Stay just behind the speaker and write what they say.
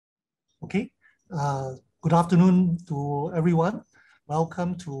Okay, good afternoon to everyone.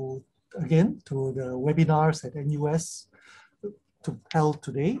 Welcome again to the webinars at NUS held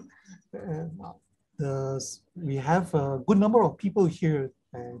today. We have a good number of people here,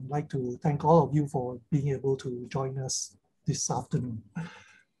 and I'd like to thank all of you for being able to join us this afternoon.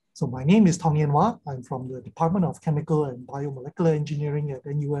 So my name is Tong Yen Wah. I'm from the Department of Chemical and Biomolecular Engineering at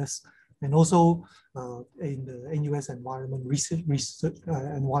NUS, and also in the NUS Environment Research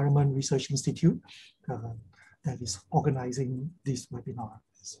Institute that is organizing this webinar.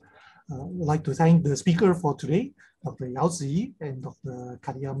 I'd like to thank the speaker for today, Dr. Zhiyi and Dr.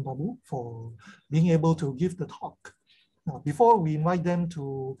 Cadiam Babu, for being able to give the talk. Before we invite them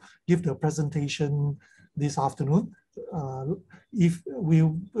to give the presentation this afternoon, if we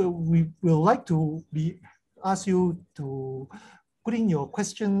will like to ask you to put in your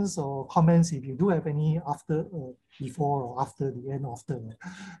questions or comments if you do have any before or after the end of the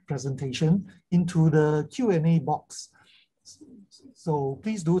presentation into the Q&A box. So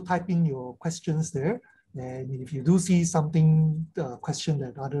please do type in your questions there. And if you do see something, question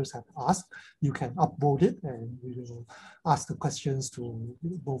that others have asked, you can upvote it and we will ask the questions to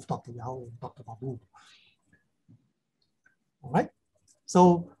both Dr. Yao and Dr. Babu. All right.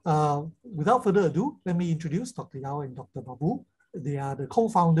 So without further ado, let me introduce Dr. Yao and Dr. Babu. They are the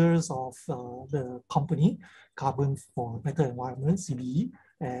co-founders of the company Carbon for Better Environment, CBE.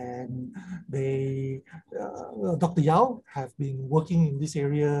 And Dr. Yao have been working in this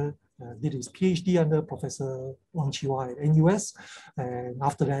area, did his PhD under Professor Wang Chiwa at NUS. And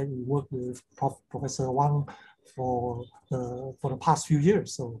after that, he worked with Professor Wang for the past few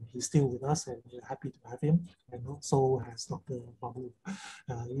years. So he's still with us and we're happy to have him. And also has Dr. Babu.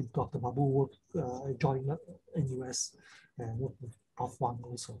 Dr. Babu joined NUS and worked with Prof. Wang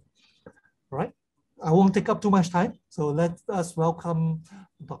also. All right. I won't take up too much time. So let us welcome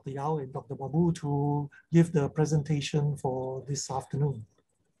Dr. Yao and Dr. Babu to give the presentation for this afternoon.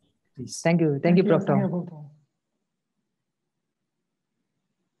 Please. Thank you, Prof.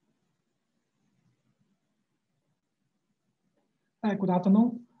 Hi, good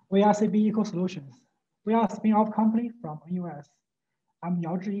afternoon. We are CBE Eco Solutions. We are a spin-off company from NUS. I'm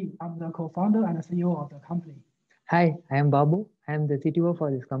Zhiyi. I'm the co-founder and CEO of the company. Hi, I am Babu. I am the CTO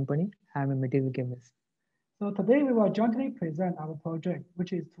for this company. I'm a material chemist. So today we will jointly present our project,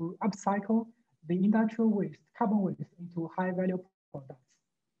 which is to upcycle the industrial waste, carbon waste, into high-value products.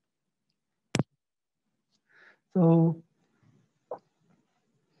 So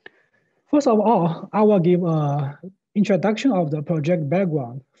first of all, I will give an introduction of the project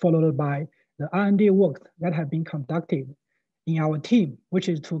background, followed by the R&D work that have been conducted in our team, which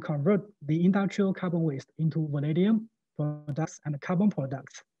is to convert the industrial carbon waste into vanadium products and carbon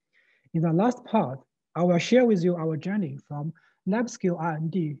products. In the last part, I will share with you our journey from lab scale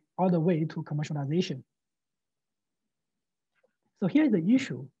R&D all the way to commercialization. So here is the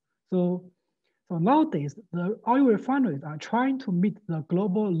issue. So nowadays, the oil refineries are trying to meet the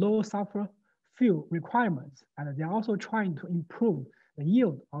global low sulfur fuel requirements, and they're also trying to improve the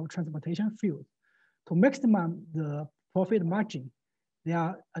yield of transportation fuels. To maximize the profit margin, they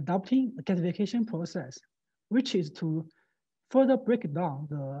are adopting the gasification process, which is to further break down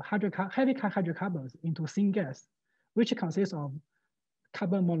the heavy hydrocarbons into syngas, which consists of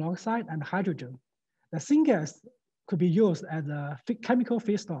carbon monoxide and hydrogen. The syngas could be used as a chemical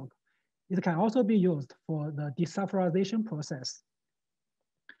feedstock. It can also be used for the desulfurization process.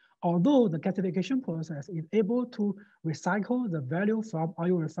 Although the gasification process is able to recycle the value from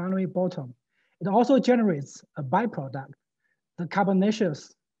oil refinery bottom, it also generates a byproduct, the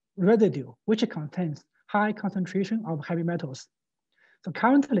carbonaceous residue, which contains high concentration of heavy metals. So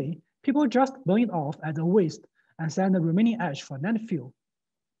currently, people just burn it off as a waste and send the remaining ash for landfill.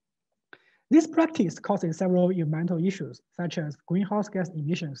 This practice causes several environmental issues, such as greenhouse gas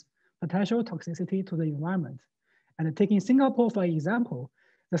emissions, potential toxicity to the environment. And taking Singapore for example,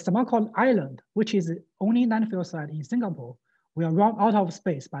 the Semakau Island, which is the only landfill site in Singapore, will run out of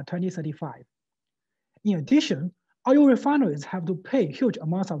space by 2035. In addition, oil refineries have to pay huge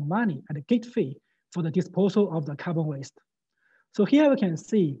amounts of money and a gate fee for the disposal of the carbon waste. So here we can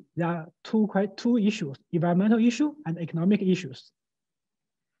see there are two issues, environmental issue and economic issues.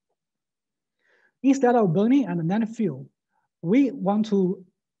 Instead of burning and landfill, we want to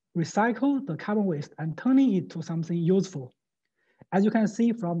recycle the carbon waste and turning it to something useful. As you can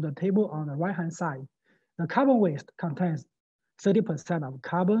see from the table on the right-hand side, the carbon waste contains 30% of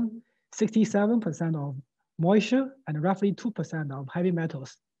carbon, 67% of moisture, and roughly 2% of heavy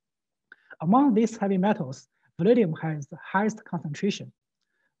metals. Among these heavy metals, vanadium has the highest concentration.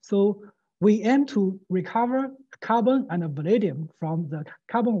 So we aim to recover carbon and vanadium from the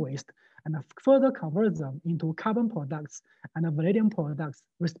carbon waste and further convert them into carbon products and vanadium products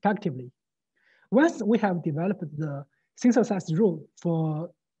respectively. Once we have developed the synthesized route for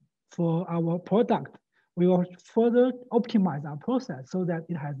our product, we will further optimize our process so that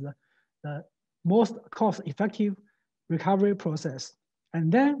it has the most cost-effective recovery process.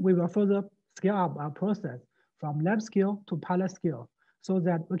 And then we will further scale up our process from lab scale to pilot scale so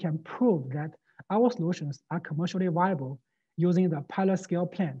that we can prove that our solutions are commercially viable using the pilot scale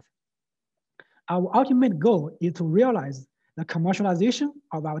plant. Our ultimate goal is to realize the commercialization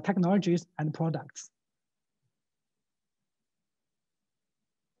of our technologies and products.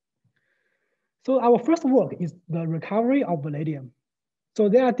 So our first work is the recovery of vanadium. So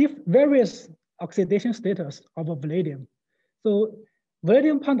there are various oxidation status of vanadium. So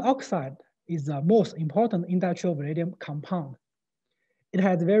vanadium pentoxide is the most important industrial vanadium compound. It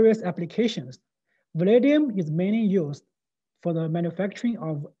has various applications. Vanadium is mainly used for the manufacturing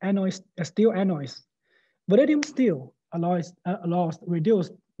of alloys, steel alloys. Vanadium steel alloys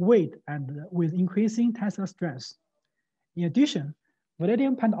reduced weight and with increasing tensile strength. In addition,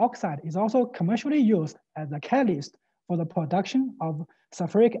 vanadium pentoxide is also commercially used as a catalyst for the production of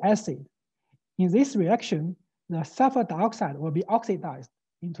sulfuric acid. In this reaction, the sulfur dioxide will be oxidized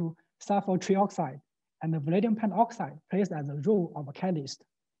into sulfur trioxide, and the vanadium pentoxide plays as a role of a catalyst.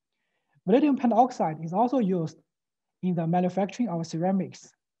 Vanadium pentoxide is also used in the manufacturing of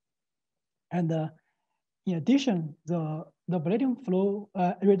ceramics. And in addition, the vanadium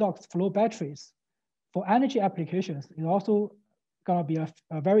redox flow batteries for energy applications is also gonna be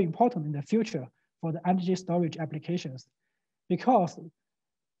a very important in the future for the energy storage applications. Because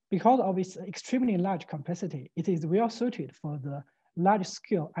of its extremely large capacity, it is well suited for the large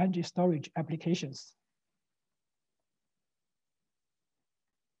scale energy storage applications.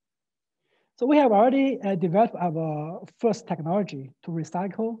 So we have already developed our first technology to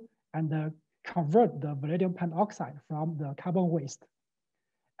recycle and convert the vanadium pentoxide from the carbon waste.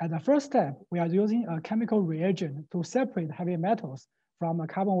 As the first step, we are using a chemical reagent to separate heavy metals from the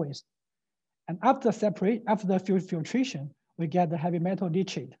carbon waste. And after the filtration, we get the heavy metal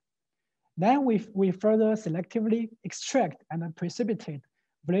leachate. Then we further selectively extract and precipitate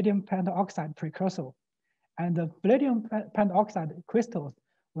vanadium pentoxide precursor. And the vanadium pentoxide crystals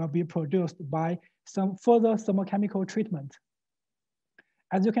will be produced by some further thermochemical treatment.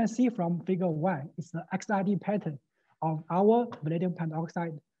 As you can see from figure 1, it's the XRD pattern of our vanadium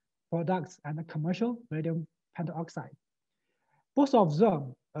pentoxide products and the commercial vanadium pentoxide. Both of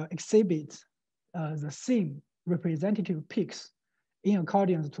them exhibit the same representative peaks in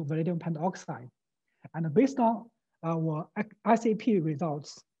accordance to vanadium pentoxide. And based on our ICP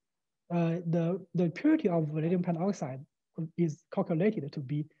results, the purity of vanadium pentoxide is calculated to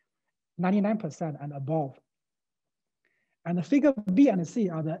be 99% and above. And the figure B and C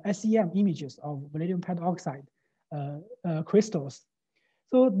are the SEM images of vanadium pentoxide crystals.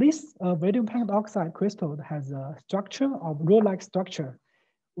 So this vanadium pentoxide crystal has a structure of row-like structure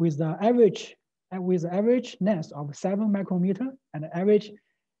with the average length of 7 micrometer and average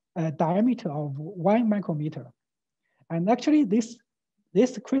diameter of 1 micrometer. And actually this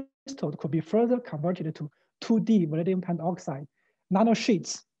crystal could be further converted to 2D vanadium pentoxide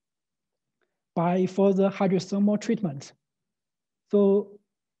nanosheets by further hydrothermal treatment. So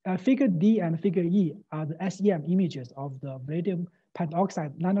figure D and figure E are the SEM images of the vanadium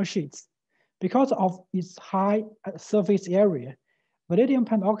pentoxide nanosheets. Because of its high surface area, vanadium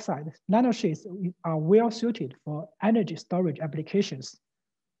pentoxide nanosheets are well suited for energy storage applications.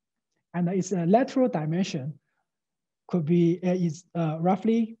 And its lateral dimension could be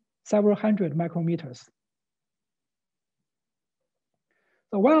roughly several hundred micrometers.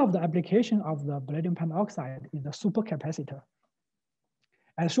 So one of the applications of the vanadium pentoxide is the supercapacitor.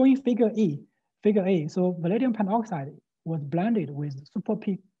 As shown in figure A, so vanadium pentoxide was blended with super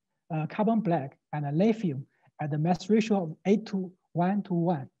peak carbon black and lithium at the mass ratio of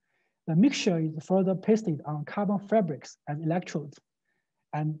 8:1:1. The mixture is further pasted on carbon fabrics as electrodes.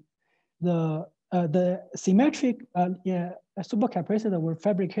 And the symmetric supercapacitor were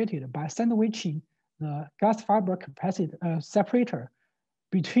fabricated by sandwiching the gas fiber capacitor separator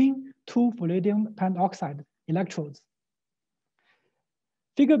between 2 vanadium pentoxide electrodes.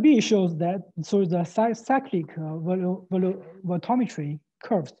 Figure B shows that through the cyclic voltammetry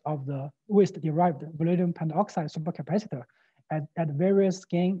curves of the waste-derived vanadium pentoxide supercapacitor at various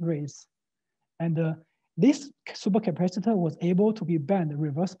gain rates. And this supercapacitor was able to be bent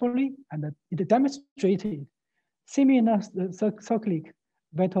reversibly, and it demonstrated similar cyclic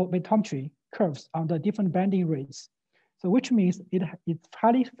voltammetry curves on the different bending rates. So which means it's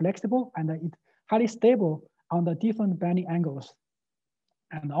highly flexible and it's highly stable on the different bending angles.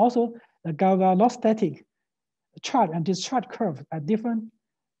 And also the galvanostatic charge and discharge curves at different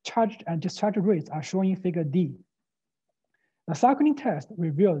charge and discharge rates are shown in figure D. The cycling test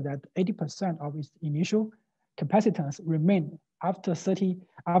revealed that 80% of its initial capacitance remained after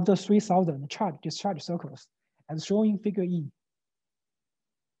 3,000 charge-discharge cycles, as shown in figure E.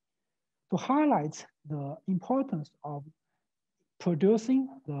 To highlight the importance of producing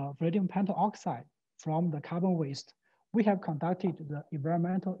the vanadium pentoxide from the carbon waste, we have conducted the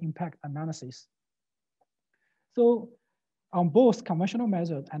environmental impact analysis. So on both conventional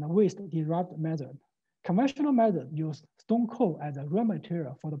method and waste-derived method, conventional method use stone coal as a raw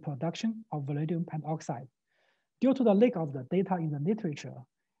material for the production of vanadium pentoxide. Due to the lack of the data in the literature,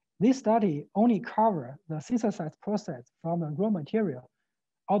 this study only covers the synthesis process from the raw material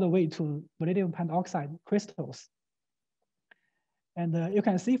all the way to vanadium pentoxide crystals. And you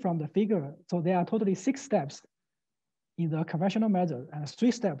can see from the figure, so there are totally 6 steps in the conventional method and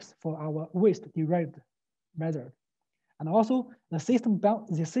 3 steps for our waste-derived method. And also the system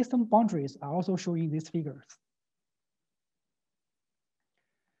boundaries are also shown in these figures.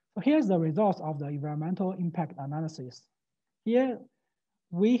 So here's the results of the environmental impact analysis. Here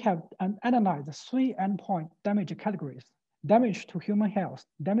we have analyzed 3 endpoint damage categories: damage to human health,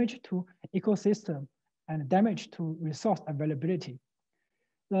 damage to ecosystem, and damage to resource availability.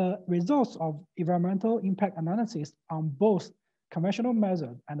 The results of environmental impact analysis on both conventional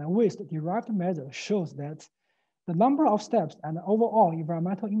method and waste-derived method shows that the number of steps and the overall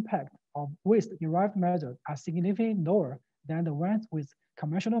environmental impact of waste-derived method are significantly lower than the ones with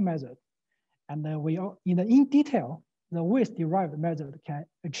conventional method. And in detail, the waste-derived method can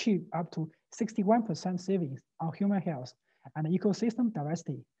achieve up to 61% savings on human health and ecosystem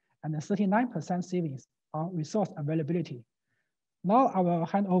diversity, and 39% savings on resource availability. Now I will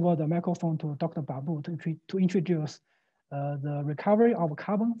hand over the microphone to Dr. Babu to introduce the recovery of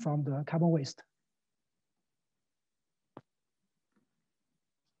carbon from the carbon waste.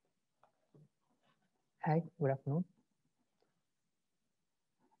 Hi, good afternoon.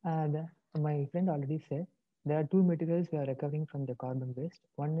 And my friend already said there are 2 materials we are recovering from the carbon waste.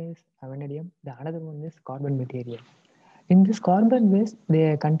 One is vanadium, the another one is carbon material. In this carbon waste,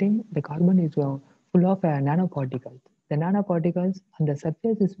 they contain the carbon is full of nanoparticles. The nanoparticles on the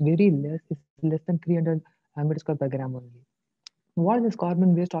surface is very less, it's less than 300 meters per gram only. What is this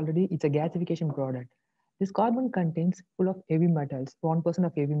carbon waste already? It's a gasification product. This carbon contains full of heavy metals, 1%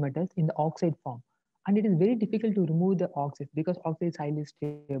 of heavy metals in the oxide form. And it is very difficult to remove the oxide because oxide is highly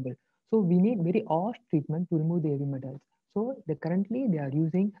stable. So we need very harsh treatment to remove the heavy metals. So currently they are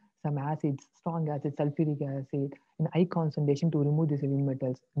using some acids, strong acid, sulfuric acid in high concentration to remove these heavy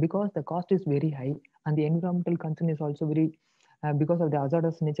metals because the cost is very high and the environmental concern is also very because of the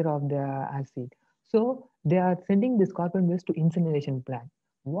hazardous nature of the acid. So they are sending this carbon waste to incineration plant.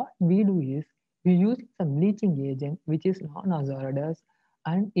 What we do is we use some leaching agent which is non-hazardous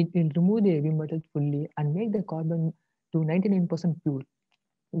and it will remove the heavy metals fully and make the carbon to 99% pure.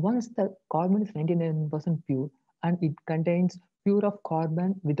 Once the carbon is 99% pure and it contains pure of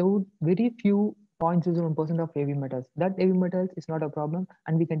carbon without very few 0.01% of heavy metals, that heavy metals is not a problem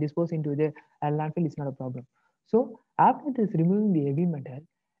and we can dispose into the landfill is not a problem. So after this removing the heavy metal,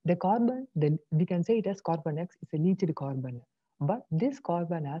 the carbon, we can say it as carbon X, it's a leached carbon. But this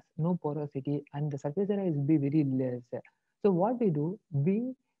carbon has no porosity and the surface area is very less. So what we do,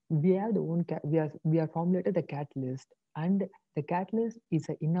 we have the own we are formulated the catalyst, and the catalyst is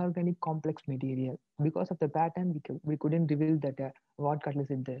an inorganic complex material. Because of the pattern, we couldn't reveal that what catalyst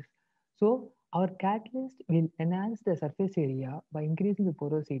it is. So our catalyst will enhance the surface area by increasing the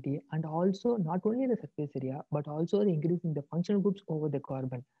porosity and also not only the surface area but also increasing the functional groups over the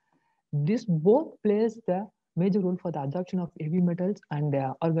carbon. This both plays the major role for the absorption of heavy metals and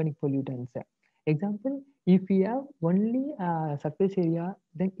organic pollutants. Example, if we have only surface area,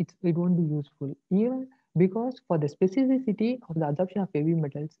 then it won't be useful. Even because for the specificity of the absorption of heavy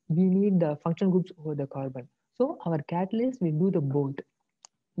metals, we need the functional groups over the carbon. So our catalyst will do the both.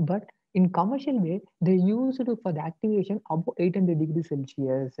 But in commercial way, they use it for the activation above 800 degrees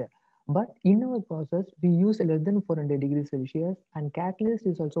Celsius. But in our process, we use less than 400 degrees Celsius, and catalyst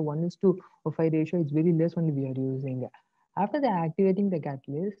is also 1:5 ratio. It's very less only we are using. After activating the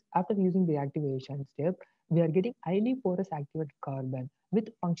catalyst, after using the activation step, we are getting highly porous activated carbon with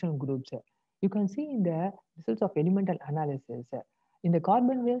functional groups. You can see in the results of elemental analysis. In the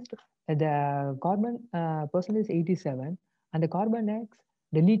carbon waste, the carbon percent is 87, and the carbon X,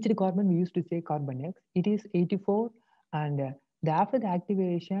 the leached carbon, we used to say carbon X, it is 84, and after the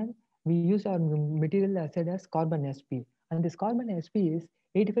activation, we use our material acid as carbon SP. and this carbon SP is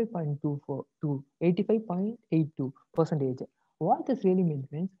 85.24 to 85.82 percentage. What this really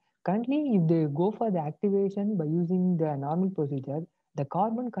means currently if they go for the activation by using the normal procedure, the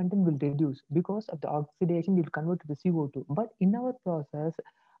carbon content will reduce because of the oxidation will convert to the CO2. But in our process,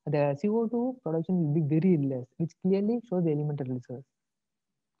 the CO2 production will be very less, which clearly shows the elemental resource.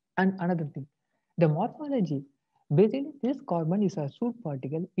 And another thing, the morphology. Basically, this carbon is a soot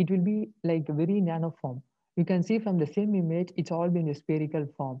particle. It will be like a very nano form. You can see from the same image, it's all been a spherical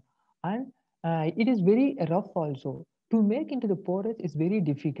form. And it is very rough also. To make into the porous is very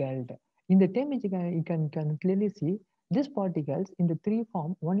difficult. In the image, you can clearly see these particles in the three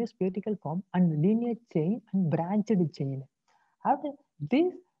form. One is spherical form and linear chain and branched chain. After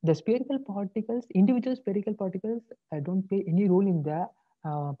this, the spherical particles, individual spherical particles, don't play any role in the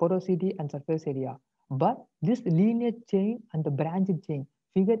porosity and surface area. But this linear chain and the branched chain,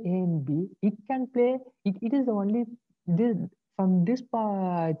 figure A and B, it can play. It is only this from this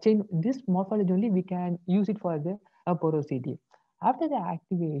chain, this morphology only we can use it for the porosity. After the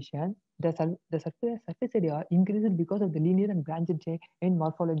activation, the surface area increases because of the linear and branched chain in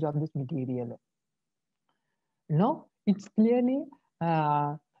morphology of this material. Now it's clearly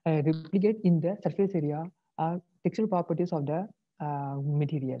replicate in the surface area textural properties of the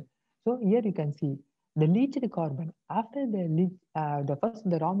material. So here you can see the leached carbon. After the leach, the first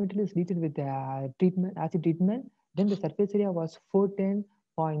the raw material is leached with treatment, acid treatment. Then the surface area was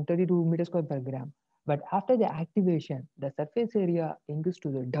 410.32 meters square per gram. But after the activation, the surface area increased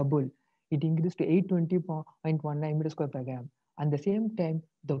to the double. It increased to 820.19 meters square per gram. At the same time,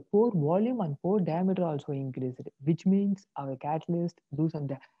 the pore volume and pore diameter also increased, which means our catalyst lose and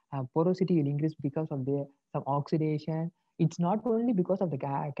the porosity will increase because of the some oxidation. It's not only because of the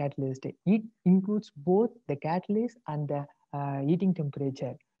catalyst; it includes both the catalyst and the heating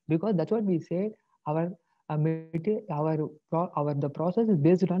temperature. Because that's what we said. Our the process is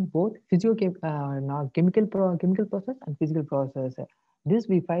based on both chemical process and physical process. This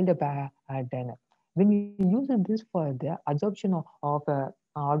we filed a pattern. When we use this for the absorption of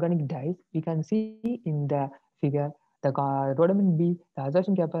organic dyes, we can see in the figure the rhodomin B, the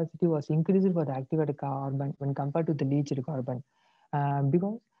absorption capacity was increased for the activated carbon when compared to the leached carbon.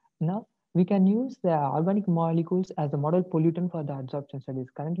 Because now we can use the organic molecules as the model pollutant for the absorption studies.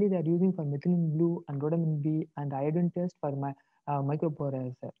 Currently, they are using for methylene blue and rhodomin B and iodine test for my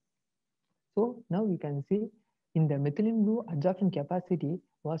micropores. So now we can see in the methylene blue absorption capacity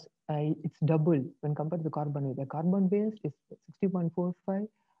was it's double when compared to the carbon waste. The carbon waste is 60.45,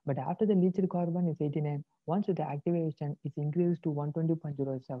 but after the leached carbon is 89. Once with the activation, it's increased to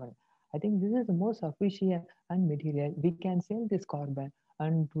 120.07. I think this is the most sufficient and material. We can sell this carbon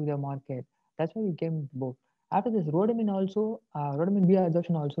and to the market. That's why we came to both. After this, rhodomin also, rhodomin B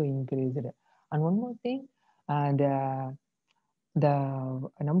absorption also increased. And one more thing, the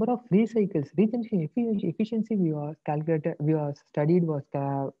number of recycles, regeneration efficiency we was calculated, we was studied was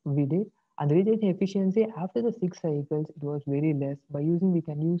we did, and the regeneration efficiency after the 6 cycles it was very less. By using we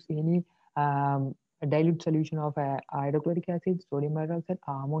can use any dilute solution of hydrochloric acid, sodium hydroxide,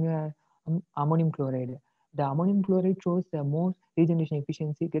 ammonium chloride. The ammonium chloride shows the most regeneration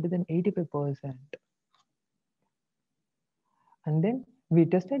efficiency greater than 85%. And then we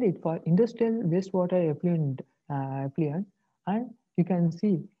tested it for industrial wastewater effluent, and you can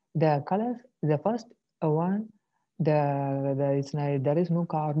see the colors. The first one, there is no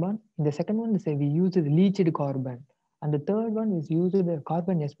carbon. The second one is we use the leached carbon, and the third one is used the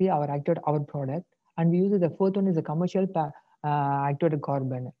carbon SP, our product, and we use the fourth one is a commercial activated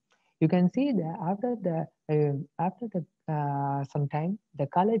carbon. You can see that after some time the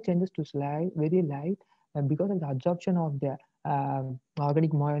color changes to very light because of the absorption of the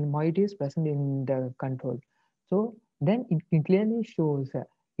organic moieties present in the control. So then it clearly shows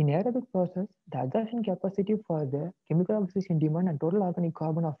in aerobic process, the absorption capacity for the chemical oxidation demand and total organic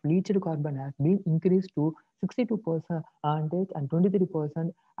carbon of leached carbon has been increased to 62% and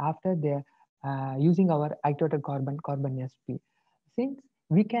 23% after the using our activated carbon SP. Since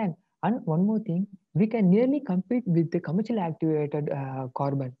we can, and one more thing, we can nearly compete with the commercially activated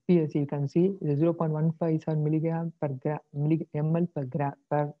carbon. PSC, you can see 0.157 milligram per ml per gram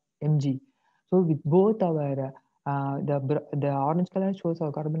per mg. So with both our the orange color shows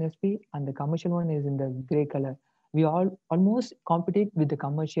our carbon SP and the commercial one is in the gray color. We all almost compete with the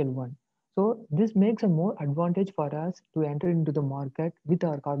commercial one. So this makes a more advantage for us to enter into the market with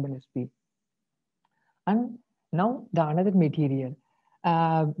our carbon SP. And now the another material.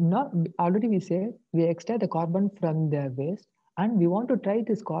 Not already we said we extract the carbon from the waste and we want to try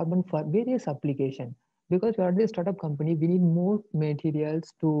this carbon for various application because we are already a startup company. We need more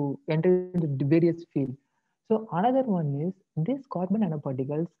materials to enter into the various field. So So another one is these carbon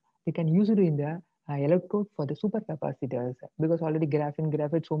nanoparticles, they can use it in the electrode for the supercapacitors because already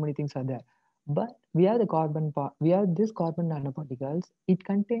graphite, so many things are there. But we have the we have this carbon nanoparticles. It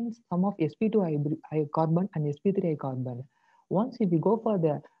contains some of sp2 carbon and sp3 carbon. Once if we go for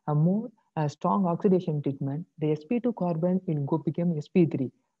the more strong oxidation treatment, the sp2 carbon will go become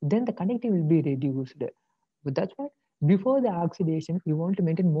sp3. Then the conductivity will be reduced. But that's why before the oxidation, we want to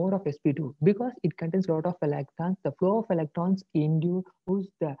maintain more of sp2 because it contains a lot of electrons. The flow of electrons induce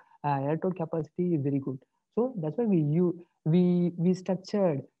the electrode capacity is very good. So that's why we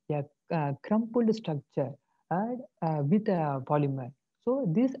structured a crumpled structure with a polymer. So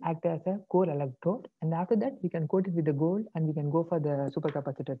this acts as a core electrode, and after that we can coat it with the gold, and we can go for the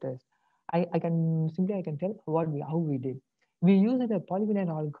supercapacitor test. I can tell how we did. We used the polyvinyl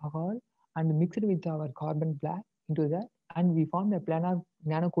alcohol and mix it with our carbon black into that, and we formed a planar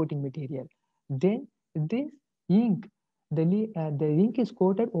nano coating material. Then this ink, the ink is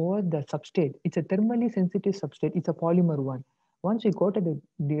coated over the substrate. It's a thermally sensitive substrate. It's a polymer one. Once we coated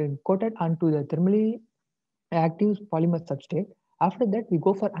onto the thermally active polymer substrate, after that we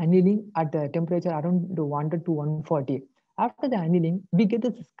go for annealing at the temperature around 100 to 140. After the annealing, we get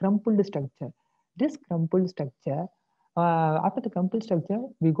this crumpled structure. This crumpled structure, after the crumpled structure,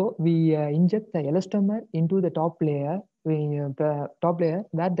 we inject the elastomer into the top layer where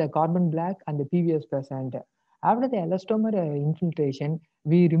the carbon black and the PV is present. After the elastomer infiltration,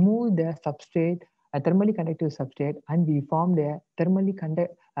 we remove the substrate, a thermally conductive substrate, and we formed a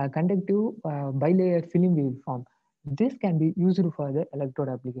conductive bilayer film we will form. This can be used for the electrode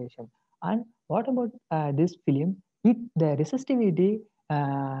application. And what about this film? The resistivity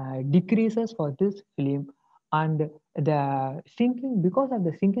decreases for this film, and the sinking, because of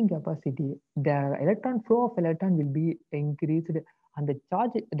the sinking capacity, the electron flow of electron will be increased, and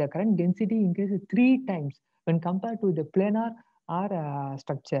the current density increases 3 times when compared to the planar or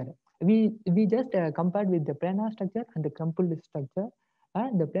structure. We just compared with the planar structure and the crumpled structure.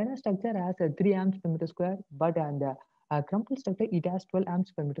 And the planar structure has 3 amps per meter square, but on the crumpled structure it has 12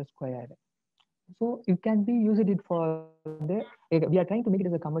 amps per meter square. So you can be using it for we are trying to make it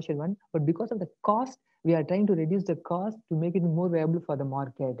as a commercial one, but because of the cost, we are trying to reduce the cost to make it more viable for the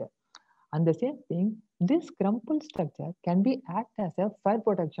market. And the same thing, this crumpled structure can be act as a fire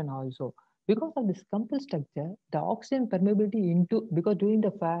protection also. Because of this crumpled structure, the oxygen permeability into, because during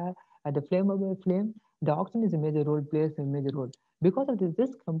the fire, the flammable flame, the oxygen is a major role, plays a major role. Because of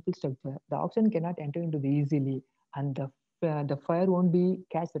this crumpled structure, the oxygen cannot enter into the easily, and the fire won't be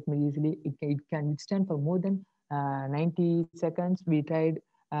catch that much easily. It can withstand for more than 90 seconds. We tried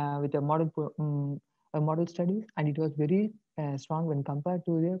with a model studies, and it was very strong when compared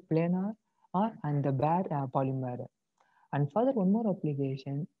to the planar or and the bare polymer. And further, one more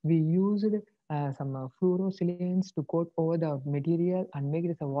application, we used some fluorosilane to coat over the material and make it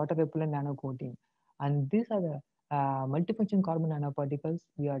as a water repellent nano coating. And these are the multifunction carbon nanoparticles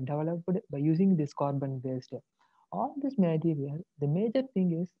we are developed by using this carbon based. All this material, the major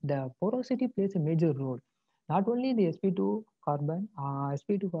thing is the porosity plays a major role. Not only the sp2 carbon,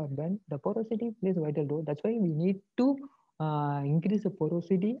 the porosity plays a vital role. That's why we need to increase the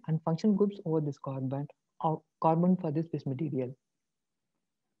porosity and functional groups over this carbon for this base material.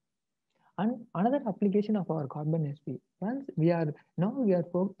 And another application of our carbon SP. Once we are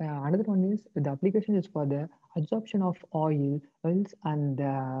another one is the application is for the absorption of oils and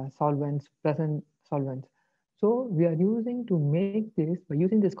present solvents. So we are using to make this by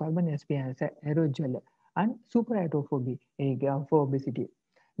using this carbon SP as a aerogel and super for obesity.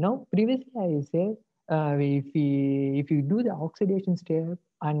 Now previously I said if you do the oxidation step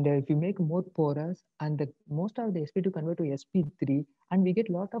and if you make more porous and most of the sp2 convert to sp3 and we get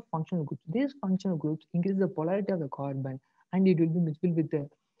a lot of functional groups. These functional groups increase the polarity of the carbon and it will be mixed with the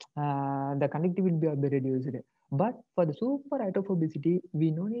conductivity will be reduced. But for the super hydrophobicity,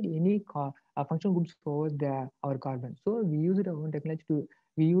 we don't need any functional groups for our carbon. So we use our own technology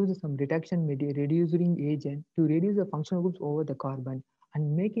we use some reducing agent to reduce the functional groups over the carbon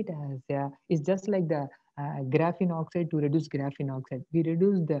and make it as it's just like the graphene oxide to reduce graphene oxide. We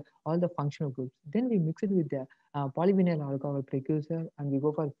reduce all the functional groups. Then we mix it with the polyvinyl alcohol precursor and we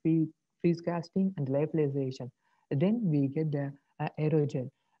go for freeze casting and lyophilization. Then we get the aerogel.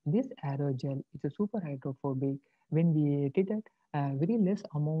 This aerogel is a super hydrophobic. When we treat it, very less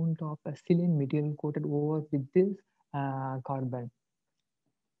amount of silane material coated over with this carbon.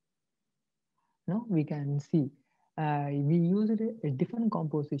 Now we can see we used a different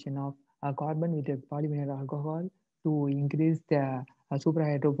composition of carbon with a polyvinyl alcohol to increase the super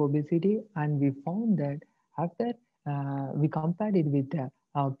hydrophobicity, and we found that after we compared it with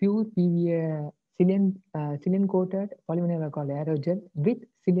pure PVA silane-coated polyvinyl alcohol aerogel with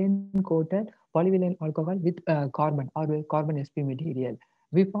silane-coated polyvinyl alcohol with carbon or carbon sp material.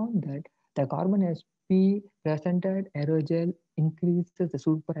 We found that the carbon sp presented aerogel increases the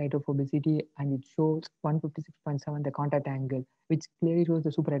super hydrophobicity, and it shows 156.7 the contact angle, which clearly shows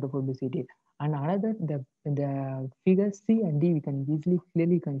the super hydrophobicity. And another, the figures C and D, we can easily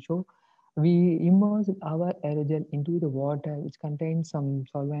clearly can show we immerse our aerogel into the water, which contains some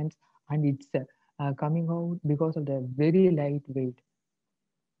solvents, and it's coming out because of the very lightweight.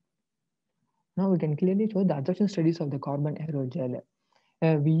 Now we can clearly show the absorption studies of the carbon aerogel.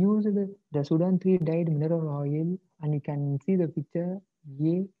 We used the Sudan 3 dyed mineral oil, and you can see the picture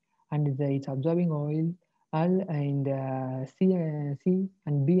A, and it's absorbing oil. All in the C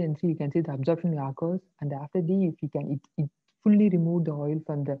and B and C, you can see the absorption occurs, and after D, if you can, it fully remove the oil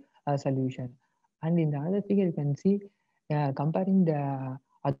from the solution. And in the other figure, you can see comparing the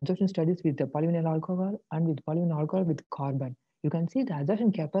absorption studies with the polyvinyl alcohol and with polyvinyl alcohol with carbon. You can see the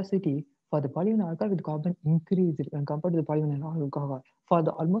absorption capacity for the polyvinyl alcohol with carbon increased when compared to the polyvinyl alcohol for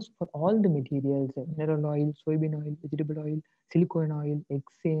the almost for all the materials: mineral oil, soybean oil, vegetable oil, silicone oil,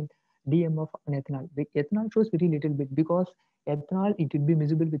 hexane, DMF, and ethanol. The ethanol shows very little bit because ethanol it will be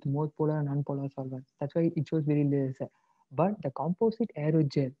miscible with more polar and non-polar solvents. That's why it shows very less. But the composite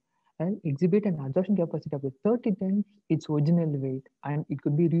aerogel exhibit an absorption capacity of 30 times its original weight, and it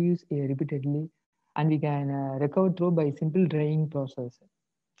could be reused repeatedly, and we can recover through by simple drying process.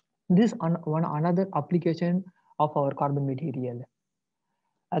 This one another application of our carbon material.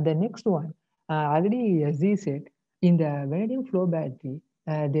 The next one, already as he said, in the vanadium flow battery,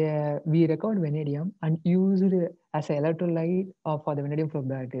 we record vanadium and used as an electrolyte for the vanadium flow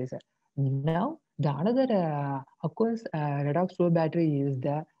batteries. Now, the another, of course, redox flow battery is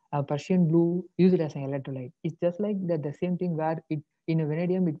the Persian blue used as an electrolyte. It's just like that the same thing where it in a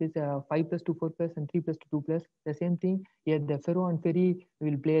vanadium it is 5 plus 2 4 plus and 3 plus 2 plus. The same thing here the ferro and ferri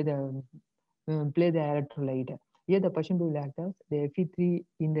will play the electrolyte. Here the Persian blue will act as the Fe3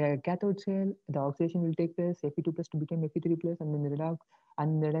 in the cathode cell. The oxidation will take place. Fe2 plus to become Fe3 plus, and then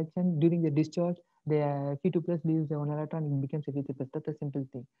the reduction during the discharge, the Fe2 plus leaves the one electron and becomes Fe3 plus. That's a simple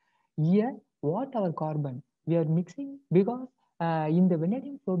thing. Here, what our carbon we are mixing because in the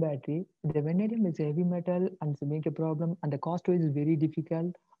vanadium flow battery, the vanadium is a heavy metal and it's a make a problem, and the cost wise is very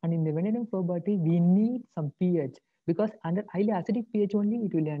difficult. And in the vanadium flow battery, we need some pH because under highly acidic pH only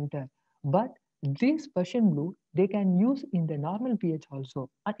it will enter. But this Persian blue they can use in the normal pH also,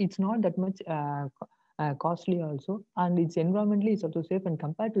 and it's not that much costly also, and it's environmentally it's also safe and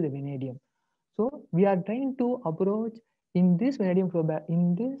compared to the vanadium. So we are trying to approach in this vanadium flow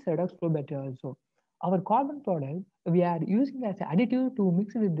in this redox flow battery also. Our carbon product we are using as an additive to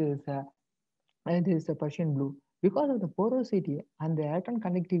mix with this Persian blue because of the porosity and the electron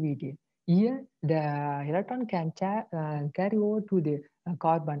conductivity. Here, the electron can carry over to the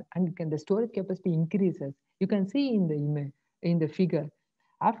carbon, and the storage capacity increases. You can see in the image in the figure.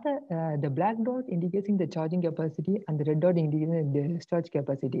 After the black dot indicating the charging capacity and the red dot indicating the discharge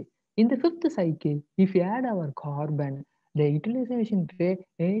capacity. In the fifth cycle, if we add our carbon, the utilization rate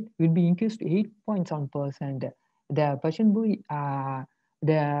will be increased to 8.7%. The Persian blue,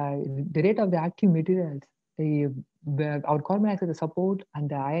 the rate of the active materials, our carbon acts as a support, and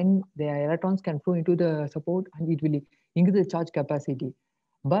the electrons can flow into the support, and it will increase the charge capacity.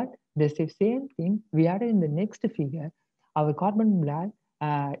 But the same thing we added in the next figure, our carbon black,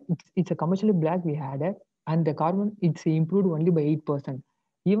 it's a commercially black we added, and the carbon it's improved only by 8%.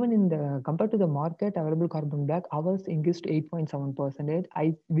 Even in the compared to the market available carbon black, ours increased to 8.7%.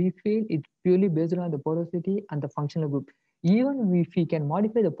 We feel it's purely based on the porosity and the functional group. Even if we can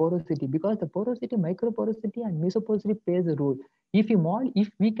modify the porosity, because the porosity, microporosity and mesoporosity plays a role. If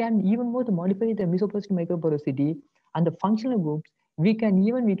we can even more to modify the mesoporosity, microporosity and the functional groups, we can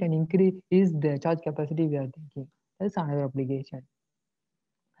increase the charge capacity we are thinking. That's another application.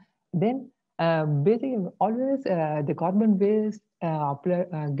 Then basically always the carbon waste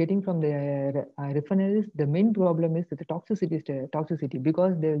getting from the refineries, the main problem is the toxicity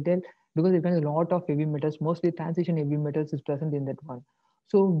because they'll tell because it has a lot of heavy metals, mostly transition heavy metals is present in that one.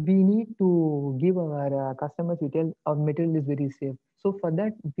 So we need to give our customers we tell our material is very safe. So for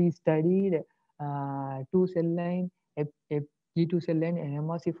that we studied two cell line, G2 cell line and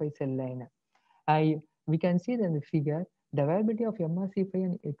MRC5 cell line. We can see that in the figure the viability of MRC5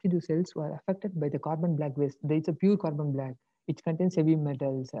 and Fg2 cells were affected by the carbon black waste. It's a pure carbon black, which contains heavy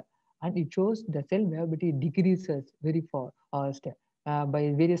metals, and it shows the cell viability decreases very fast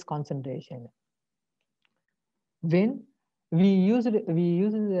by various concentration. When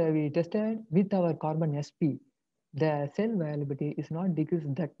we tested with our carbon sp, the cell viability is not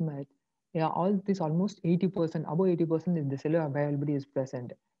decreased that much. Yeah, all this almost 80%, above 80% is the cellular availability is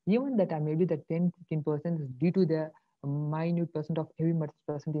present. Even that maybe the 10-15% is due to the minute percent of heavy metals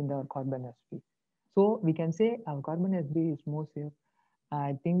present in the carbon SB. So we can say our carbon SB is more safe.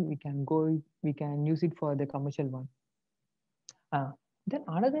 I think we can use it for the commercial one. Uh, then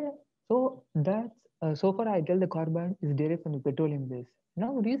another, so that's so far I tell the carbon is derived from the petroleum waste.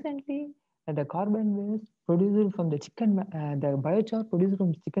 Now recently, the carbon waste produced from the the biochar produced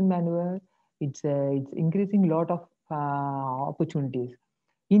from chicken manure, it's increasing lot of opportunities.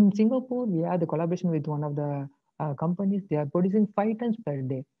 In Singapore, we have the collaboration with one of the companies. They are producing 5 tons per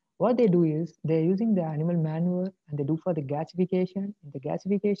day. What they do is they're using the animal manure and they do for the gasification. In the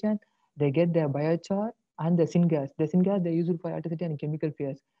gasification, they get the biochar and the syngas. The syngas they use it for electricity and chemical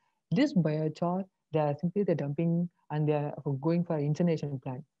fuels. This biochar they are simply the dumping and they are going for incineration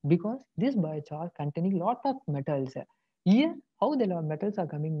plant because this biochar containing lot of metals. Here, how the metals are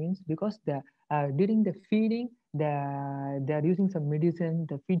coming means because during the feeding they are using some medicine,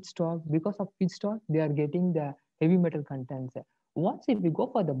 the feedstock. Because of feedstock, they are getting the heavy metal contents. Once if we go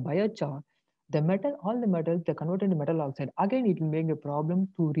for the biochar, the metal, all the metals, they convert into metal oxide. Again, it will make a problem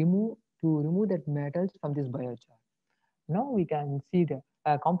to remove that metals from this biochar. Now we can see the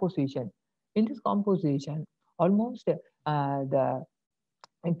composition. In this composition, almost the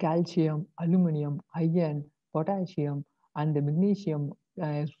calcium, aluminum, iron, potassium, and the magnesium.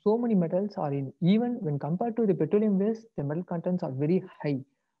 So many metals are in. Even when compared to the petroleum waste, the metal contents are very high.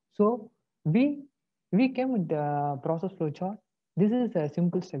 So we we came with the process flow chart. This is a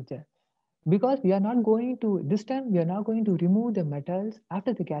simple structure because we are not going to this time we are not going to remove the metals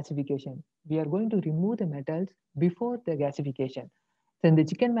after the gasification. We are going to remove the metals before the gasification. So in the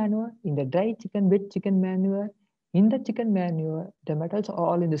chicken manure, in the dry chicken, wet chicken manure, in the chicken manure, the metals are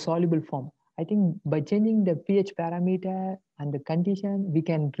all in the soluble form. I think by changing the pH parameter and the condition, we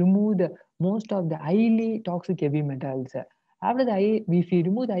can remove the most of the highly toxic heavy metals. After if we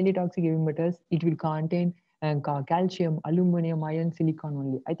remove the highly toxic heavy metals, it will contain calcium, aluminum, iron, silicon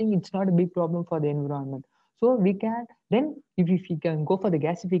only. I think it's not a big problem for the environment. So we can then if we can go for the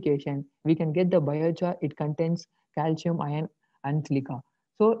gasification, we can get the biochar. It contains calcium, iron, and silica.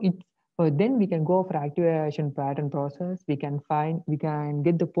 So it then we can go for activation pattern process. We can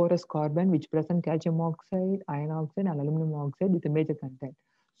get the porous carbon which present calcium oxide, iron oxide, and aluminum oxide with a major content.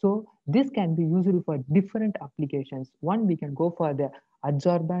 So this can be used for different applications. One, we can go for the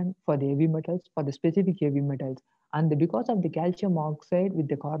adsorbent for the heavy metals, for the specific heavy metals. And because of the calcium oxide with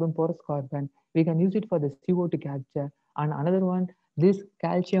the carbon, porous carbon, we can use it for the CO2 capture. And another one, this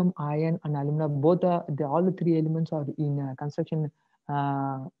calcium, iron, and aluminum, both all the three elements are in construction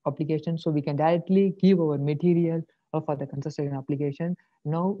application. So we can directly give our material for the construction application.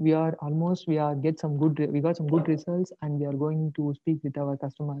 Now we got some good results, and we are going to speak with our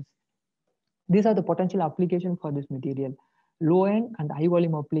customers. These are the potential application for this material. Low end and high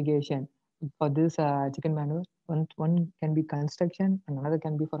volume application for this chicken manure. One can be construction, and another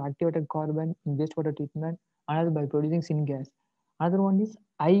can be for activated carbon in wastewater treatment, another by producing syngas. Another one is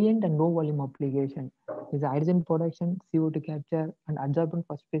high end and low volume application. Is hydrogen production, CO2 capture, and adsorbent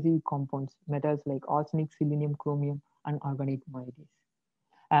for specific compounds, metals like arsenic, selenium, chromium, and organic moieties.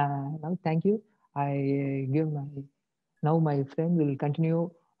 Now, thank you. I give my Now my friend will continue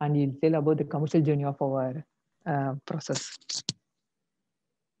and he'll tell about the commercial journey of our process.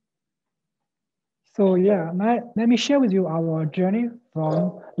 So yeah, let me share with you our journey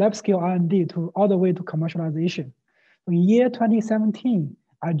from lab scale R&D to all the way to commercialization. In year 2017,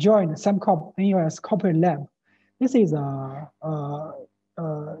 I joined Semakau NUS corporate lab. This is a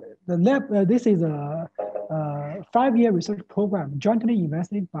This is a 5-year research program jointly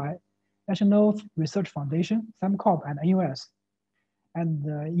invested by National Research Foundation, Semakau, and NUS. And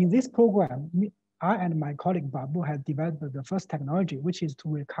in this program, I and my colleague Babu had developed the first technology, which is to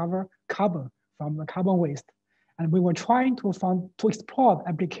recover carbon from the carbon waste. And we were trying to explore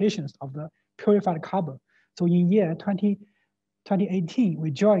applications of the purified carbon. So in year 2018,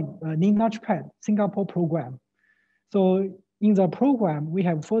 we joined Lean Launchpad Singapore program. So in the program, we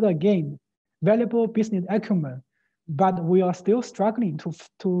have further gained valuable business acumen, but we are still struggling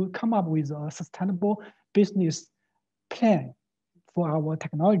to come up with a sustainable business plan for our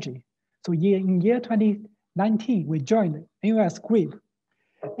technology. So in year 2019, we joined NUS GRIP.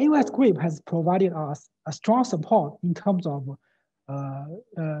 NUS GRIP has provided us a strong support in terms of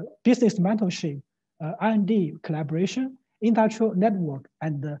business mentorship, R&D collaboration, industrial network,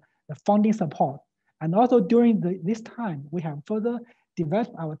 and the funding support. And also during this time, we have further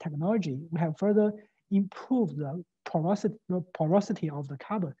developed our technology. We have further improved the porosity of the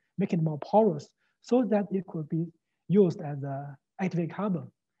carbon, make it more porous so that it could be used as a activated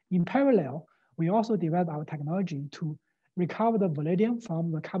carbon In parallel, we also developed our technology to recover the vanadium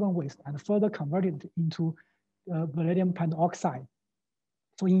from the carbon waste and further convert it into vanadium pentoxide.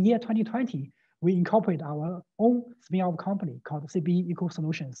 So in year 2020, we incorporate our own spin-off company called CBE Eco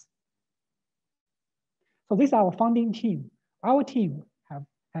Solutions. So this is our founding team. Our team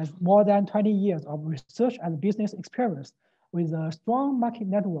has more than 20 years of research and business experience with a strong market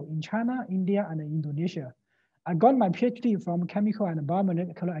network in China, India, and Indonesia. I got my PhD from chemical and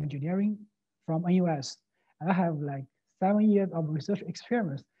biomolecular engineering from NUS. And I have like 7 years of research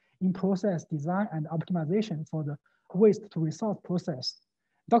experience in process design and optimization for the waste to resource process.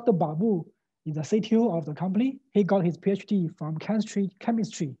 Dr. Babu is the CTO of the company. He got his PhD from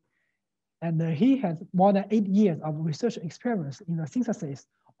chemistry. And he has more than 8 years of research experience in the synthesis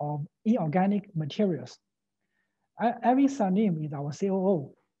of inorganic materials. Evan Sanim is our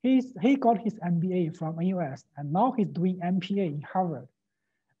COO. He got his MBA from NUS, and now he's doing MPA in Harvard.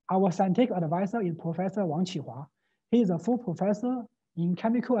 Our scientific advisor is Professor Wang Qihua. He is a full professor in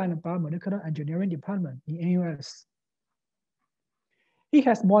chemical and biomolecular engineering department in NUS. He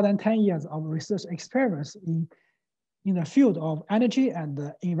has more than 10 years of research experience in the field of energy and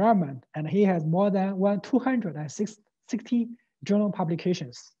the environment, and he has more than 260 journal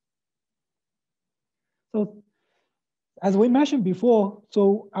publications. So, as we mentioned before,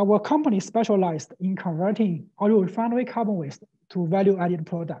 so our company specialized in converting oil refinery carbon waste to value-added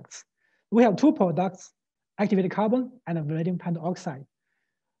products. We have 2 products, activated carbon and vanadium pentoxide.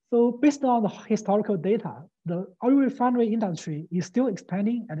 So based on the historical data, the oil refinery industry is still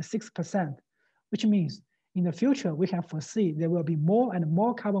expanding at 6%, which means in the future, we can foresee there will be more and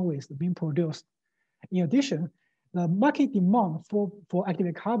more carbon waste being produced. In addition, the market demand for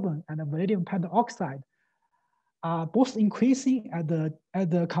activated carbon and vanadium pentoxide are both increasing at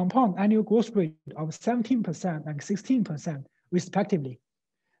the compound annual growth rate of 17% and 16% respectively.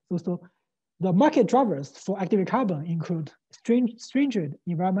 So the market drivers for activated carbon include stringent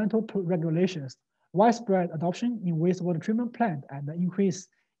environmental regulations, widespread adoption in wastewater treatment plant, and the increase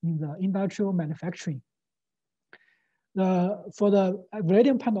in the industrial manufacturing. For the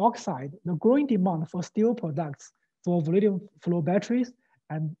vanadium pentoxide, the growing demand for steel products, for vanadium flow batteries,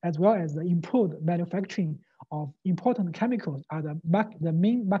 and as well as the improved manufacturing of important chemicals are the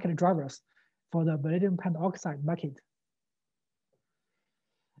main market drivers for the vanadium pentoxide market.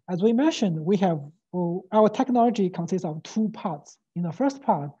 As we mentioned, we have our technology consists of 2 parts. In the first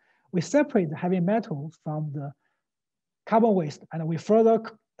part, we separate the heavy metal from the carbon waste, and we further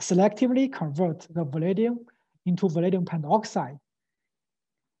selectively convert the vanadium into vanadium pentoxide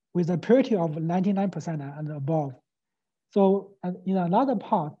with a purity of 99% and above. So in another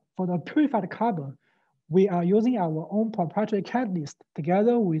part, for the purified carbon, we are using our own proprietary catalyst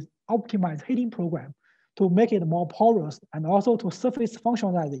together with optimized heating program to make it more porous and also to surface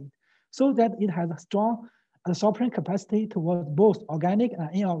functionalize it so that it has a strong absorption capacity towards both organic and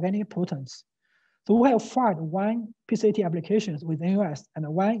inorganic pollutants. So we have filed 1 PCT applications with NUS and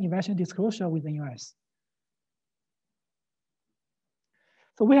 1 invention disclosure with NUS.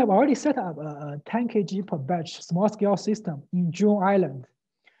 So we have already set up a 10 kg per batch small scale system in June Island.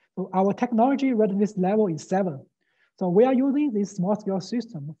 So our technology readiness level is 7. So we are using this small scale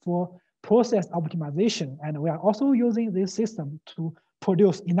system for process optimization, and we are also using this system to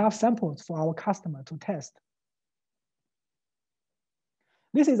produce enough samples for our customer to test.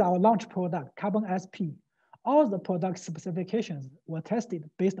 This is our launch product, Carbon SP. All the product specifications were tested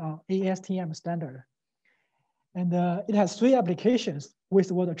based on ASTM standard. And it has 3 applications: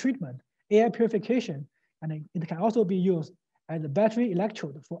 wastewater treatment, air purification, and it can also be used as a battery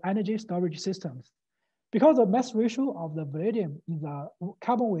electrode for energy storage systems. Because the mass ratio of the vanadium in the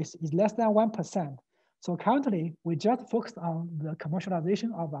carbon waste is less than 1%, so currently we just focus on the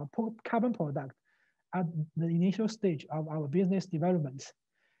commercialization of our carbon product at the initial stage of our business development.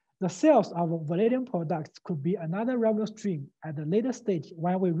 The sales of vanadium products could be another revenue stream at the later stage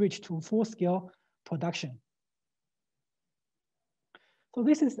when we reach to full-scale production. So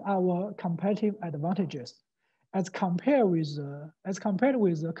this is our competitive advantages. As compared with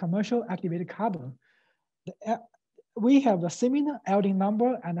the commercial activated carbon, we have the similar Elding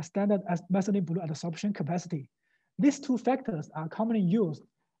number and a standard methylene blue adsorption capacity. These 2 factors are commonly used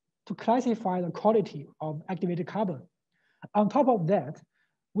to classify the quality of activated carbon. On top of that,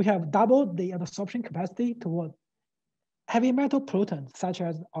 we have doubled the adsorption capacity toward heavy metal pollutants such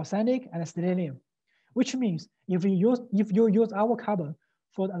as arsenic and selenium, which means if you use our carbon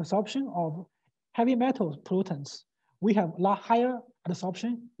for the adsorption of heavy metal pollutants, we have a lot higher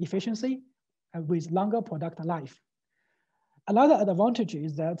adsorption efficiency and with longer product life. Another advantage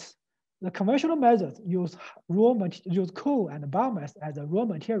is that The conventional methods use coal and biomass as a raw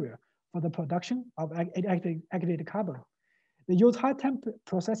material for the production of activated carbon. They use high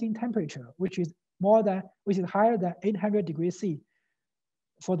processing temperature, which is higher than 800 degrees C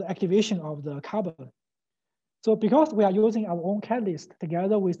for the activation of the carbon. So because we are using our own catalyst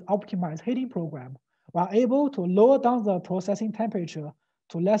together with optimized heating program, we are able to lower down the processing temperature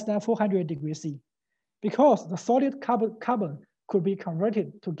to less than 400 degrees C. Because the solid carbon could be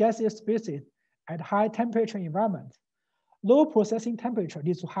converted to gaseous species at high temperature environments. Low processing temperature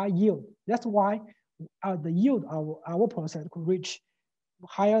leads to high yield. That's why the yield of our process could reach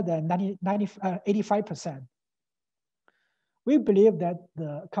higher than 85%. We believe that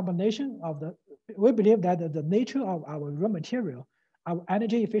the nature of our raw material, our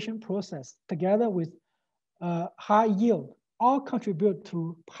energy efficient process, together with high yield, all contribute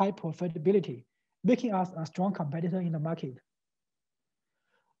to high profitability, making us a strong competitor in the market.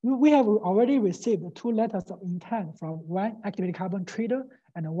 We have already received 2 letters of intent from one activated carbon trader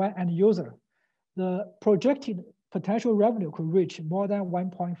and one end user. The projected potential revenue could reach more than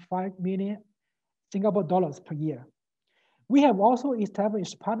 1.5 million Singapore dollars per year. We have also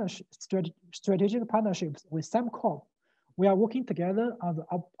established strategic partnerships with Semakau. We are working together on the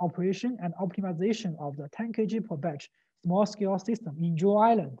operation and optimization of the 10 kg per batch small-scale system in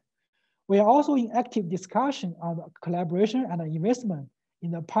Zhiyi Island. We are also in active discussion on the collaboration and investment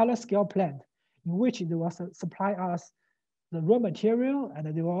in the pilot scale plant, in which they will supply us the raw material and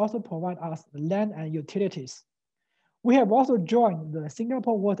they will also provide us the land and utilities. We have also joined the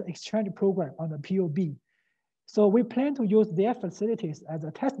Singapore Water Exchange Program on the POB. So we plan to use their facilities as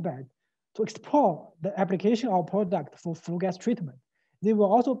a test bed to explore the application of product for flue gas treatment. They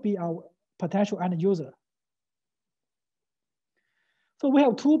will also be our potential end user. So we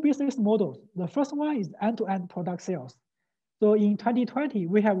have 2 business models. The first one is end-to-end product sales. So in 2020,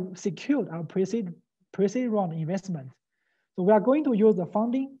 we have secured our pre-seed round investment. So we are going to use the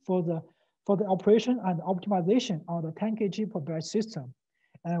funding for the operation and optimization of the 10 kg per batch system.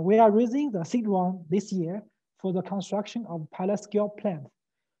 And we are raising the seed round this year for the construction of pilot scale plant.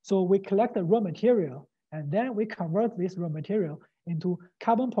 So we collect the raw material and then we convert this raw material into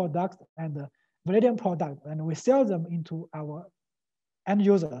carbon products and vanadium products, and we sell them into our end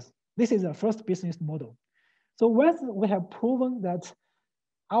users. This is the first business model. So once we have proven that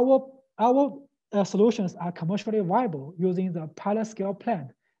our solutions are commercially viable using the pilot scale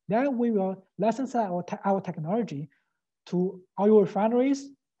plant, then we will license our technology to oil refineries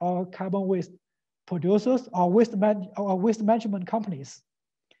or carbon waste producers or waste management companies,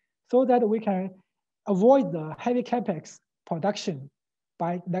 so that we can avoid the heavy capex production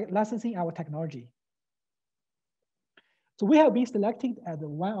by licensing our technology. So we have been selected as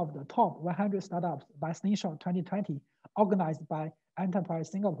one of the top 100 startups by Slingshot 2020, organized by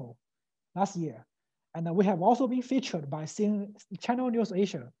Enterprise Singapore last year. And we have also been featured by Channel News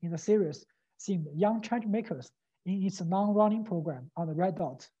Asia in the series themed Young Change Makers in its non-running program on the Red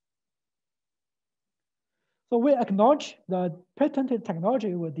Dot. So we acknowledge the patented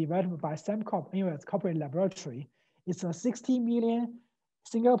technology was developed by Semakau US Corporate Laboratory. It's a 60 million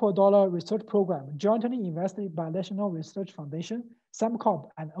Singapore dollar research program jointly invested by National Research Foundation, Semakau,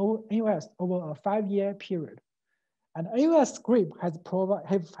 and AUS over a 5-year period. And AUS Group has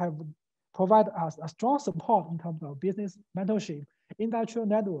provided us a strong support in terms of business mentorship, industrial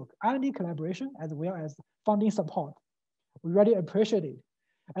network, R&D collaboration, as well as funding support. We really appreciate it.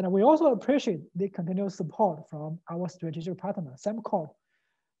 And we also appreciate the continuous support from our strategic partner, Semakau.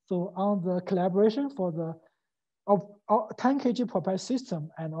 So on the collaboration for the 10 kg per batch system,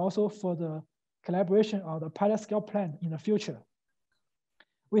 and also for the collaboration of the pilot scale plant in the future.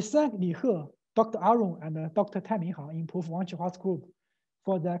 We thank Li He, Dr. Arun, and Dr. Tai Minhao in Proof Wang Qihua's group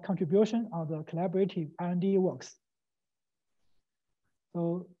for their contribution on the collaborative R&D works.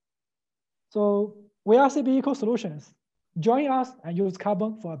 So we are CB Eco Solutions. Join us and use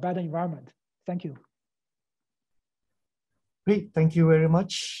carbon for a better environment. Thank you. Great, thank you very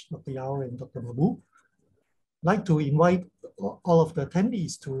much, Dr. Yao and Dr. Babu. I'd like to invite all of the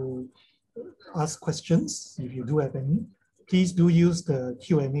attendees to ask questions. If you do have any, please do use the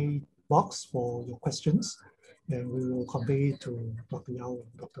Q&A box for your questions, and we will convey it to Dr. Yao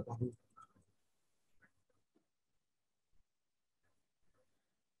and Dr. Babu.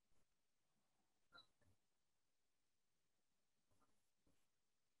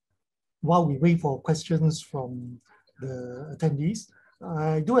 While we wait for questions from the attendees,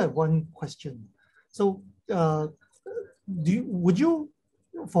 I do have one question. So would you,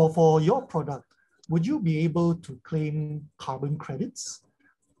 for your product, would you be able to claim carbon credits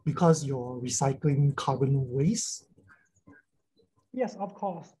because you're recycling carbon waste? Yes, of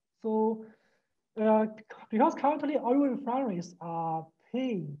course. So because currently oil refineries are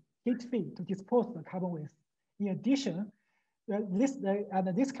paying gate fee to dispose the carbon waste. In addition,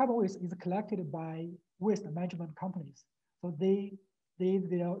 this carbon waste is collected by waste management companies. So they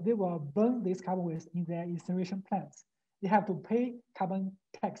will burn this carbon waste in their incineration plants. They have to pay carbon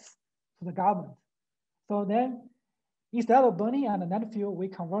tax to the government. So then instead of burning and landfill, we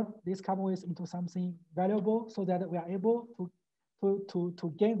convert this carbon waste into something valuable so that we are able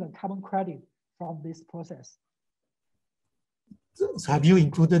to gain the carbon credit from this process. So have you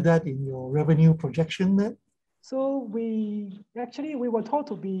included that in your revenue projection then? So we were told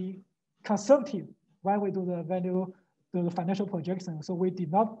to be conservative when we do the financial projection. So we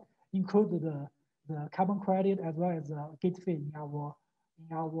did not include the carbon credit as well as the gate fee in our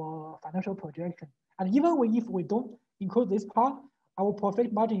financial projection. And even if we don't include this part, our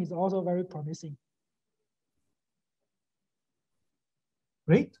profit margin is also very promising.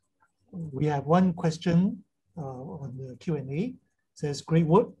 Great. We have one question on the Q&A. It says, great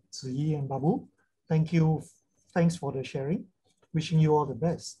work, Zhiyi and Babu. Thank you. Thanks for the sharing. Wishing you all the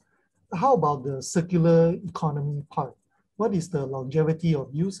best. How about the circular economy part? What is the longevity of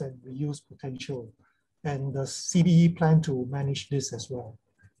use and reuse potential? And does CBE plan to manage this as well?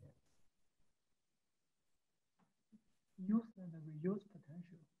 Use and reuse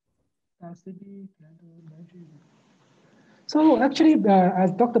potential. Does CBE plan to manage it? So actually,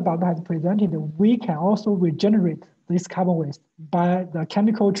 as Dr. Babu has presented, we can also regenerate this carbon waste by the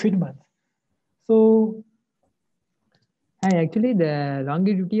chemical treatment. So actually, the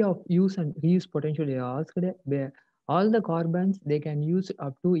longevity of use and reuse potential is asked where all the carbons they can use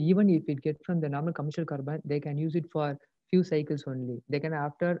up to, even if it gets from the normal commercial carbon, they can use it for few cycles only. They can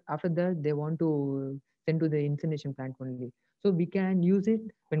after that they want to send to the incineration plant only. So we can use it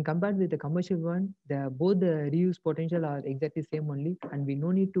when compared with the commercial one. Both the reuse potential are exactly same only, and we no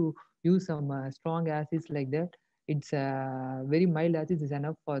need to use some strong acids like that. It's very mild acids is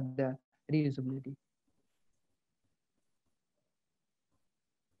enough for the reusability.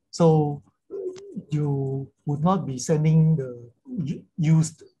 So you would not be sending the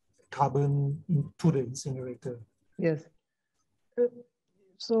used carbon into the incinerator? Yes.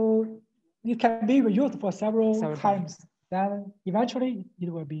 So it can be reused for several times. Then eventually it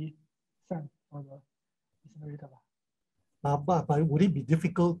will be sent for the incinerator. But would it be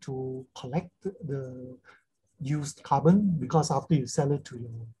difficult to collect the used carbon? Because after you sell it to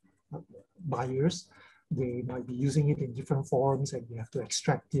your buyers, they might be using it in different forms and you have to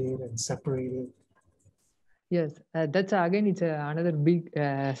extract it and separate it. Yes, that's again, it's another big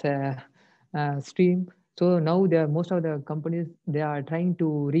stream. So now most of the companies, they are trying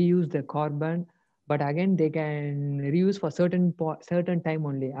to reuse the carbon, but again, they can reuse for certain time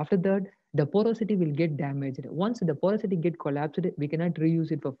only. After that, the porosity will get damaged. Once the porosity get collapsed, we cannot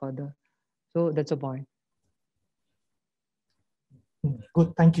reuse it for further. So that's a point.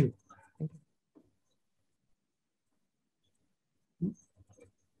 Good, thank you. Thank you.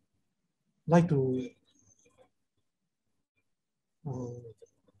 Like to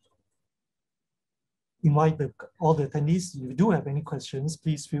invite all the attendees. If you do have any questions,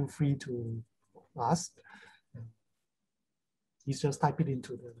 please feel free to ask. Please just type it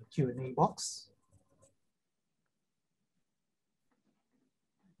into the Q&A box.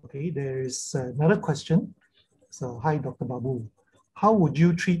 Okay, there is another question. So, hi, Dr. Babu. How would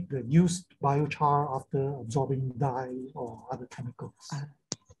you treat the used biochar after absorbing dye or other chemicals?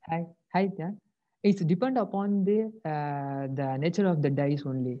 Hi, Dan. It's depend upon the nature of the dyes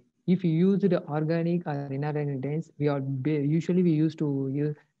only. If you use the organic or inorganic dyes, usually we used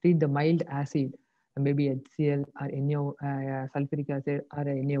to treat the mild acid, maybe HCl or NaO, sulfuric acid or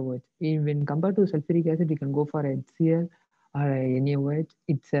NaOH. When compared to sulfuric acid, we can go for HCl or NaOH.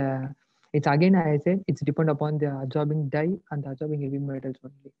 It's again, I said, it's depend upon the absorbing dye and the absorbing heavy metals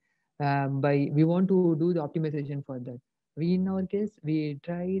only. We want to do the optimization for that. In our case, we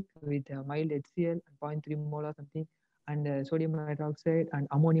tried with mild HCl, 0.3 mole or something, and sodium hydroxide and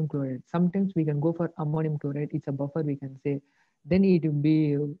ammonium chloride. Sometimes we can go for ammonium chloride. It's a buffer, we can say. Then it will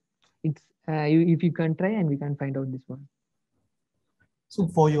be, if you can try and we can find out this one. So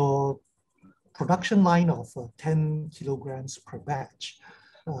for your production line of 10 kilograms per batch,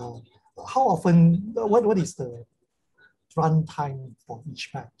 how often, what is the run time for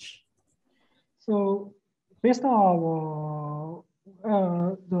each batch? So based on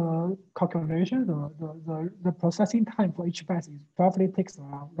the calculation, the processing time for each batch roughly takes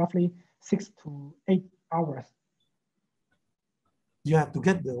around 6 to 8 hours. You have to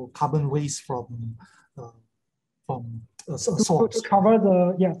get the carbon waste from a source. To convert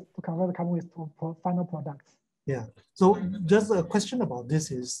the carbon waste to final products. Yeah. So just a question about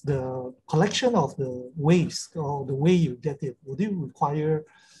this is the collection of the waste or the way you get it, would it require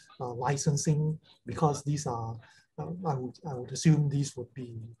licensing because these are, I would assume these would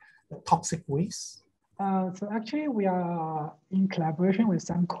be toxic waste? So actually, we are in collaboration with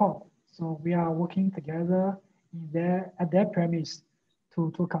Semakau. So we are working together at their premise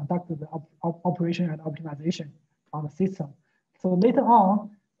to conduct the operation and optimization on the system. So later on,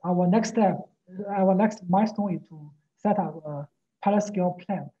 our next step, our next milestone is to set up a pilot scale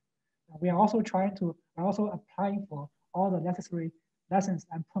plant. We are also applying for all the necessary license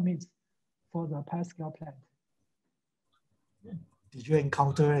and permits for the pilot scale plant. Did you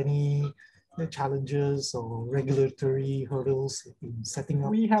encounter any challenges or regulatory hurdles in setting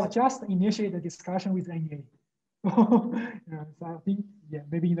up? We have just initiated the discussion with NEA. Yeah, so I think, yeah,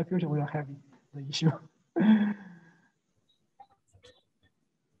 maybe in the future we will have the issue.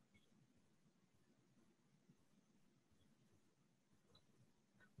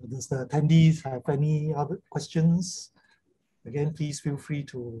 Does the attendees have any other questions? Again, please feel free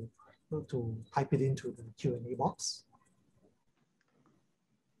to type it into the Q&A box.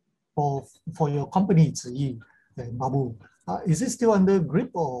 For your company, Zhiyi and Babu, is it still under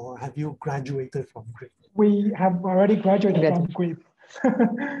GRIP or have you graduated from GRIP? We have already graduated from GRIP.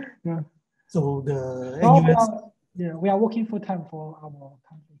 Yeah. So the NUS, we are working full time for our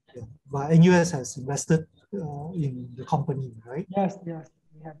country. Yeah, but NUS has invested in the company, right? Yes, we have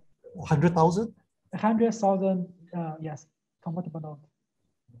 100,000. 100,000, yes, convertible note.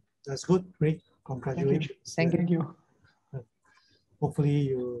 That's good, great, congratulations. Thank you. Hopefully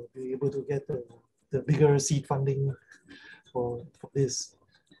you'll be able to get the bigger seed funding for this.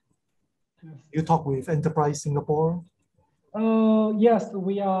 Yes. You talk with Enterprise Singapore? Yes,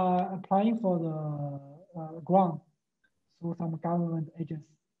 we are applying for the grant through some government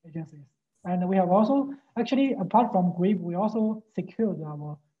agencies. And we have also, actually, apart from GRIP, we also secured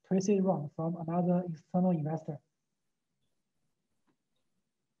our pre-seed round from another external investor.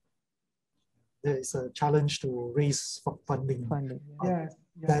 There is a challenge to raise funding. Yes.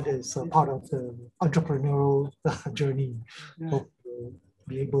 That is a part of the entrepreneurial journey. Yes. Hope to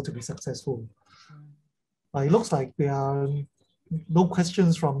be able to be successful. It looks like there are no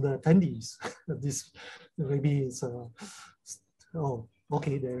questions from the attendees. This maybe is oh,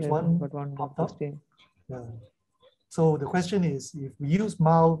 okay, there's one popped up. So the question is, if we use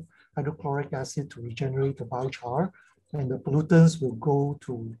mild hydrochloric acid to regenerate the biochar and the pollutants will go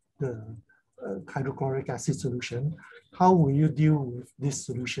to the hydrochloric acid solution, how will you deal with this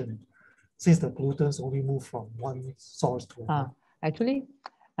solution since the pollutants only move from one source to another? Actually,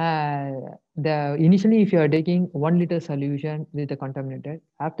 initially if you are taking 1 liter solution with the contaminated,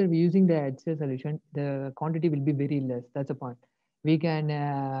 after using the HCl solution, the quantity will be very less. That's the point. We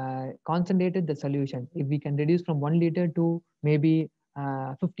can concentrate the solution. If we can reduce from 1 liter to maybe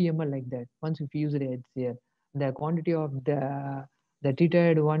 50 ml like that, once if you use the HCl, the quantity of the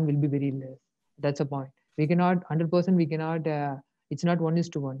treated one will be very less. That's the point. We cannot 100%. We cannot. It's not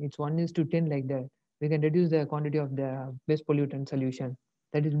 1:1. It's 1:10 like that. We can reduce the quantity of the base pollutant solution.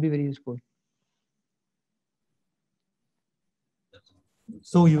 That will be very useful.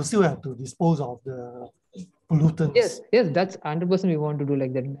 So you still have to dispose of the pollutants. Yes, that's 100%. We want to do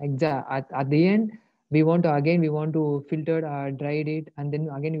like that. At the end, we want to filter, dried it, and then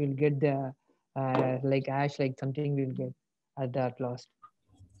again we'll get the like ash, like something we'll get at last.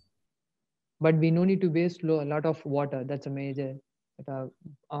 But we no need to waste a lot of water. That's a major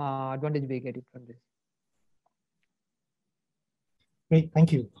advantage we get it from this. Great,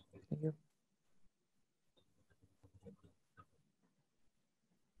 thank you. Thank you.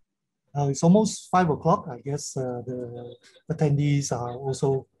 It's almost 5 o'clock. I guess the attendees are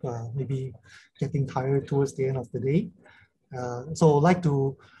also maybe getting tired towards the end of the day. So I'd like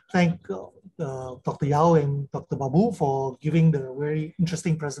to thank Dr. Yao and Dr. Babu for giving the very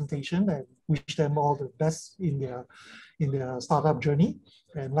interesting presentation and wish them all the best in their startup journey.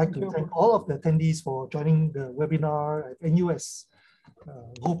 And I'd like to thank all of the attendees for joining the webinar at NUS.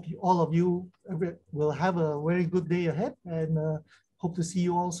 Hope all of you will have a very good day ahead and hope to see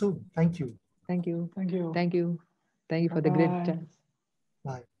you all soon. Thank you. Thank you. Thank you. Thank you. Thank you for the great chat.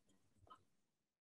 Bye.